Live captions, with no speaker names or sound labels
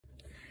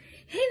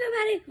Hey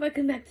everybody,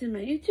 welcome back to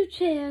my YouTube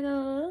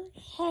channel.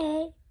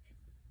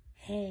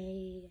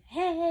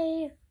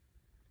 Hey.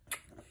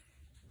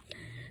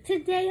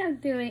 Today I'm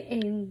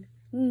doing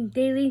a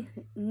daily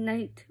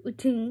night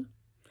routine.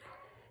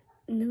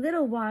 In a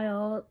little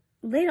while,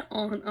 later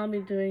on, I'll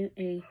be doing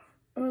a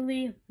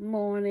early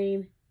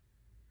morning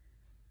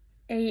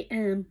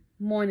AM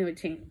morning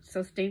routine.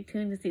 So stay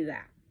tuned to see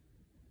that.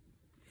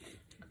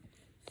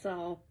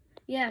 So,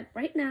 yeah,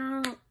 right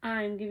now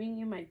I'm giving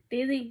you my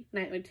daily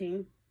night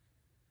routine.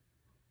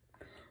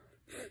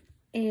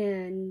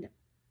 And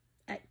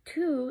at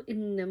 2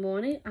 in the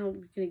morning,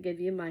 I'm going to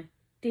give you my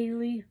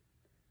daily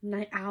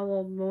night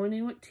owl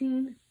morning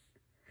routine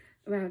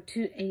around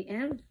 2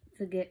 a.m.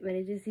 So get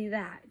ready to see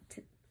that.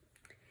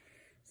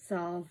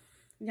 So,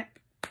 yep.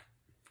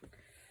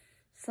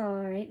 So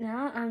right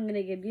now, I'm going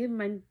to give you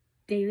my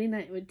daily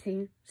night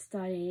routine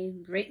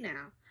starting right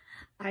now.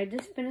 I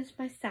just finished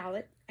my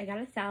salad. I got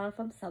a salad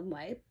from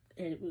Subway,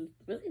 and it was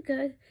really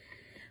good.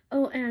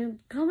 Oh, and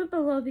comment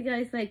below if you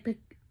guys like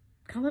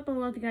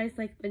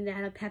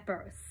banana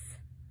peppers.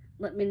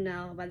 Let me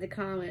know by the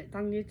comments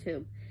on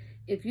YouTube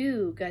if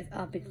you guys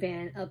are a big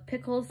fan of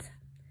pickles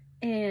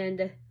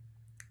and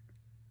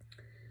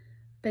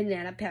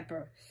banana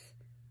peppers.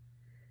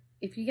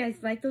 If you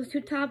guys like those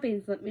two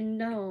toppings, let me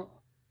know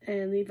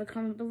and leave a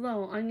comment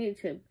below on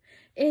YouTube.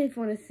 If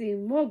you want to see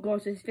more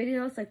gorgeous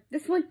videos like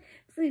this one,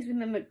 please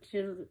remember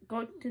to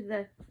go to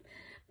the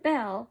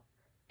bell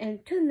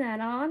and turn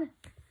that on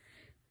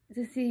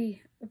to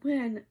see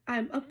when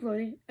I'm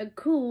uploading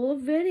cool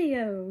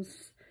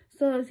videos.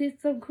 So to see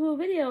some cool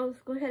videos,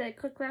 go ahead and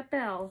click that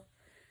bell.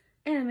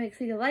 And make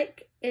sure you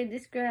like and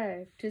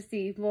subscribe to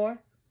see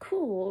more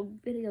cool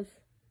videos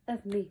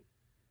of me.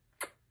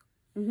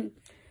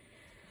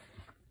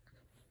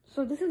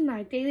 So this is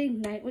my daily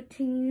night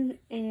routine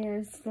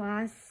and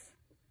slash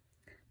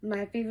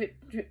my favorite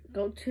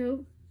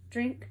go-to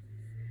drink.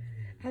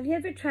 Have you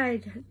ever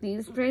tried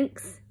these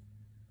drinks?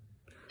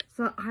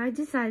 So I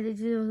decided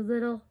to do a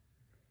little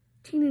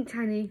teeny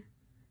tiny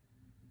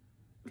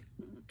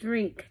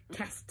drink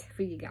test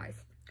for you guys.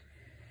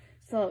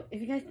 So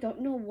if you guys don't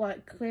know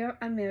what Clear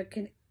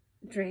American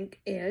drink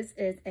is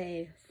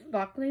a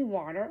sparkling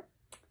water,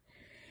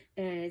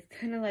 and it's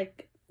kind of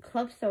like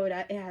club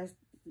soda. It has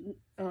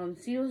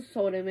zero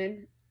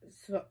sodium,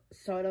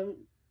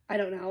 I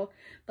don't know,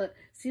 but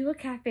zero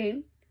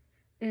caffeine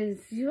and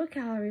 0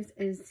 calories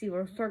and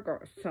 0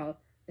 sugar, so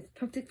it's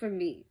perfect for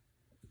me.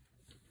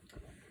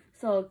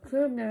 So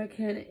Clear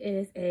American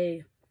is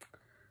a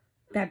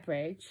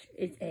beverage.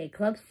 It's a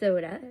club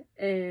soda,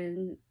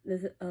 and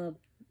there's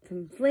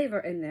some flavor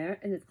in there,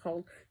 and it's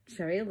called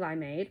cherry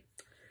limeade,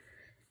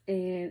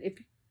 and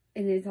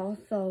it's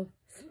also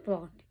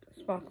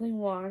sparkling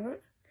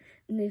water,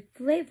 and they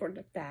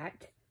flavored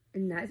that,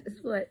 and that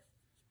is what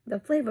the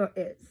flavor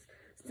is.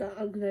 So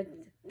I'm gonna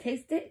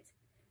taste it,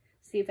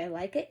 see if I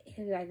like it.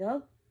 Here I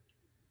go.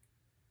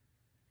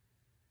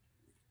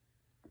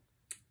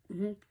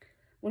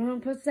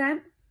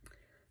 100%.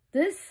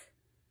 This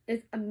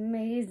is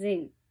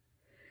amazing.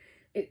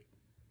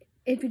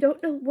 If you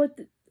don't know what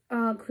the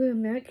Clear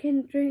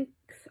American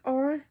drinks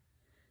are,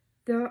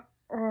 there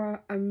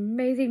are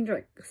amazing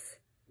drinks.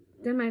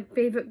 They're my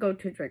favorite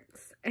go-to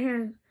drinks.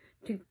 And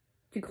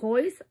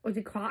decoys or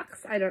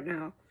decocks, I don't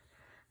know.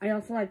 I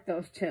also like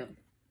those too.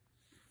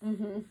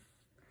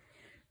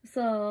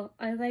 So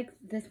I like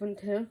this one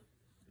too.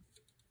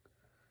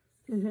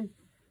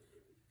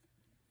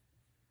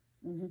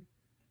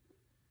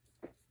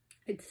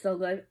 It's so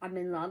good. I'm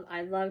in love.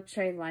 I love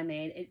cherry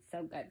limeade. It's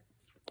so good.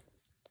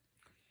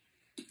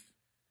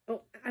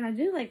 Oh, and I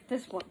do like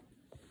this one.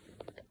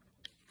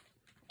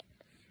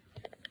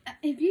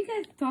 If you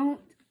guys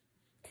don't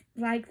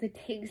like the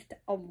taste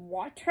of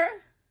water,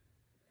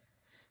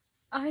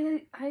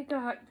 I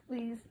got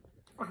these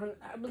on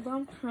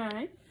Amazon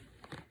Prime.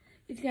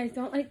 If you guys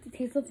don't like the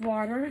taste of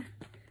water,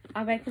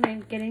 I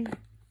recommend getting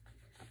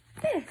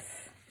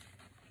this.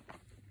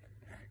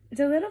 It's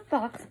a little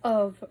box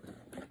of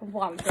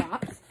water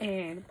drops,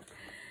 and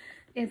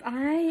if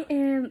I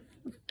am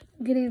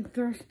getting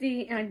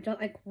thirsty and I don't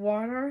like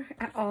water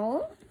at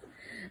all,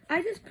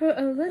 I just put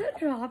a little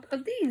drop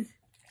of these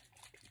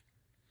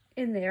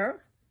in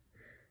there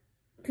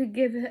to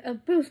give it a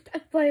boost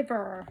of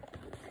flavor.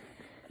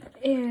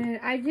 And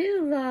I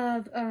do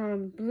love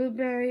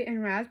blueberry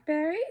and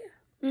raspberry.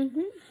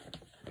 And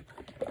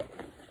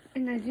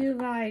I do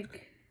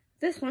like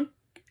this one.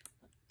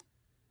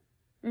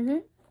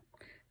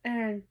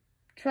 And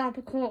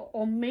tropical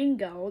or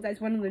mango.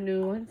 That's one of the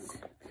new ones.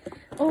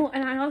 Oh,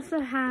 and I also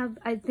have,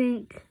 I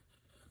think,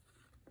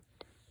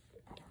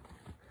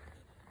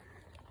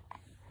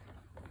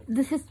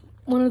 this is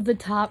one of the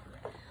top,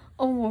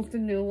 almost the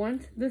new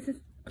ones. This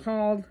is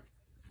called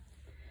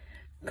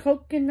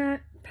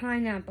coconut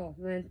pineapple,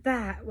 and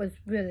that was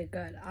really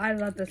good. I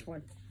love this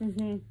one.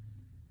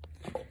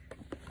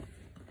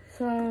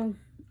 So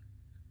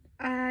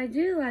I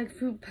do like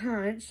fruit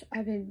punch.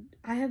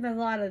 I have a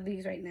lot of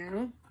these right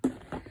now,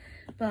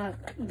 but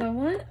the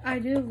one I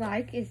do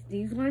like is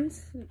these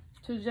ones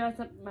to jazz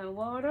up my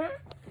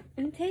water.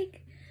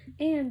 intake.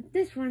 And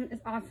this one is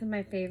also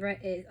my favorite.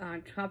 It's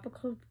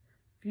Tropical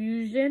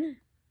Fusion.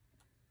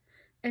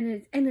 And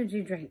it's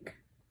energy drink.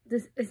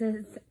 This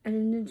says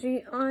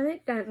energy on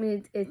it. That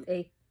means it's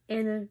a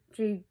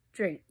energy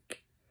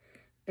drink.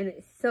 And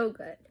it's so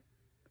good.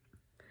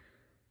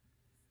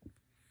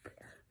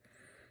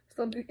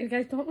 So if you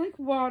guys don't like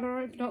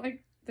water, if you don't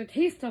like the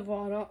taste of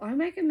water, I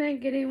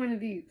recommend getting one of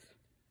these.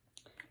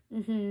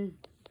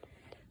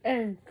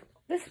 And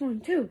this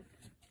one too.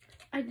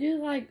 I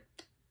do like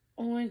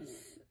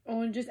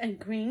oranges and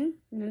green.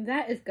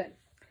 That is good.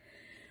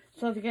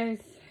 So if you guys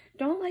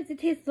don't like the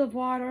taste of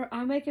water,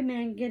 I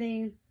recommend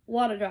getting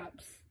water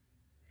drops.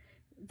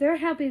 They're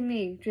helping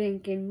me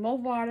drinking more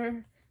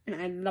water, and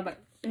I love it.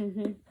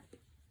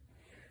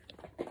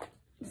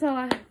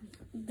 So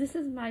this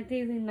is my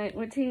daily night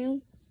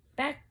routine.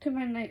 Back to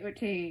my night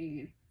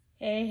routine.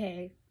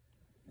 Hey.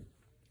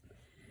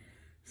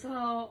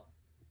 So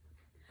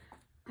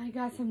I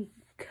got some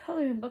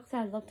coloring books.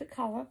 I love to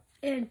color,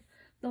 and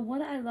the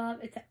one I love,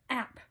 it's an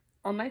app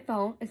on my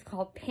phone. It's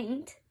called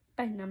Paint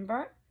by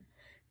Number.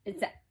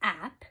 It's an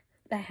app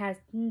that has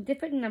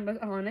different numbers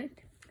on it,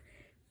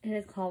 and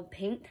it's called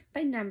Paint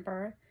by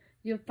Number.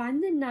 You'll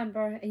find the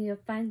number, and you'll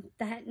find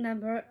that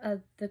number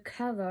of the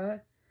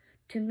color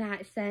to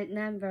match that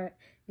number,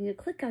 and you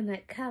click on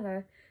that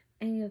color,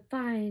 and you'll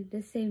find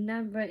the same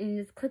number, and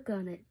you just click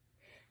on it,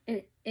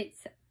 and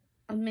it's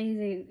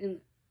amazing.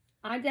 And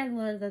I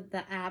downloaded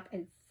the app.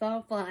 It's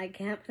so fun. I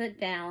can't put it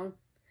down.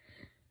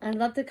 I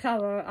love to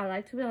color. I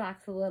like to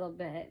relax a little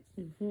bit.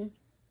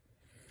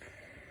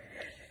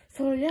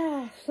 So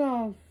yeah,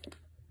 so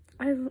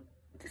I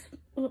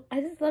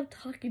just love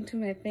talking to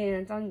my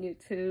fans on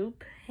YouTube.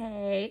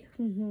 Hey.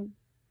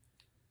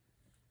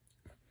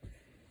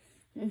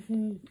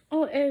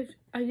 Oh,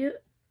 are you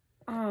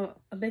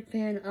a big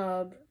fan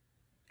of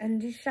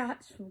energy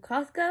shots from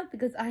Costco?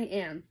 Because I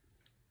am.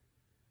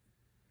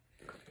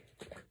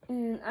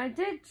 And I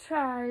did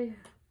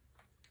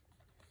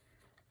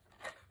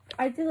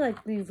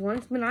like these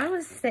ones. When I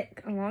was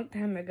sick a long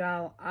time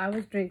ago, I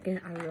was drinking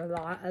a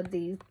lot of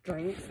these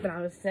drinks when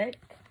I was sick.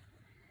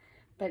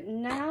 But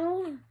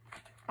now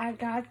I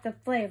got the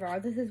flavor.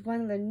 This is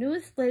one of the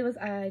newest flavors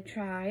I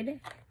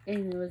tried,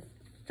 and it was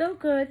so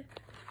good.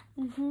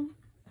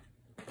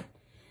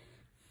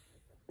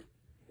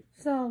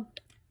 So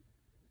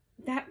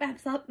that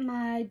wraps up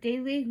my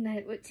daily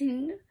night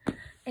routine,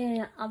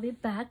 and I'll be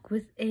back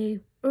with a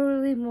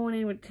early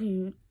morning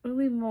routine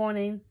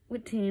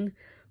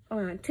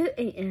around 2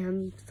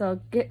 a.m. So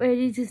get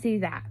ready to see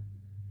that.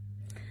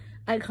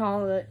 I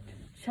call it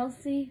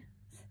Chelsea's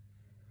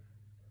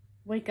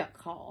wake up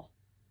call.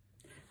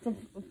 So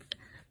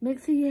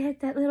make sure you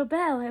hit that little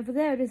bell over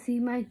there to see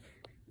my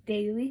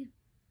daily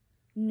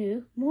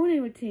new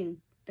morning routine.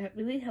 That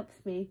really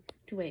helps me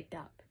to wake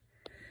up.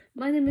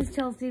 My name is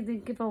Chelsea.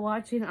 Thank you for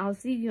watching. I'll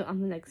see you on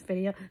the next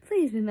video.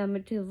 Please remember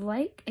to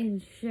like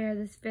and share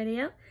this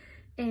video.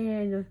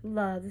 And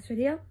love this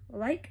video.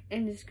 Like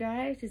and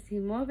subscribe to see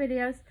more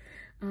videos.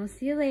 I'll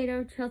see you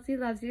later. Chelsea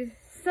loves you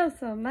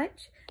so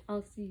much.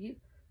 I'll see you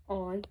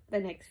on the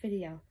next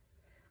video.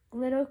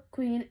 Glitter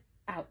Queen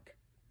out.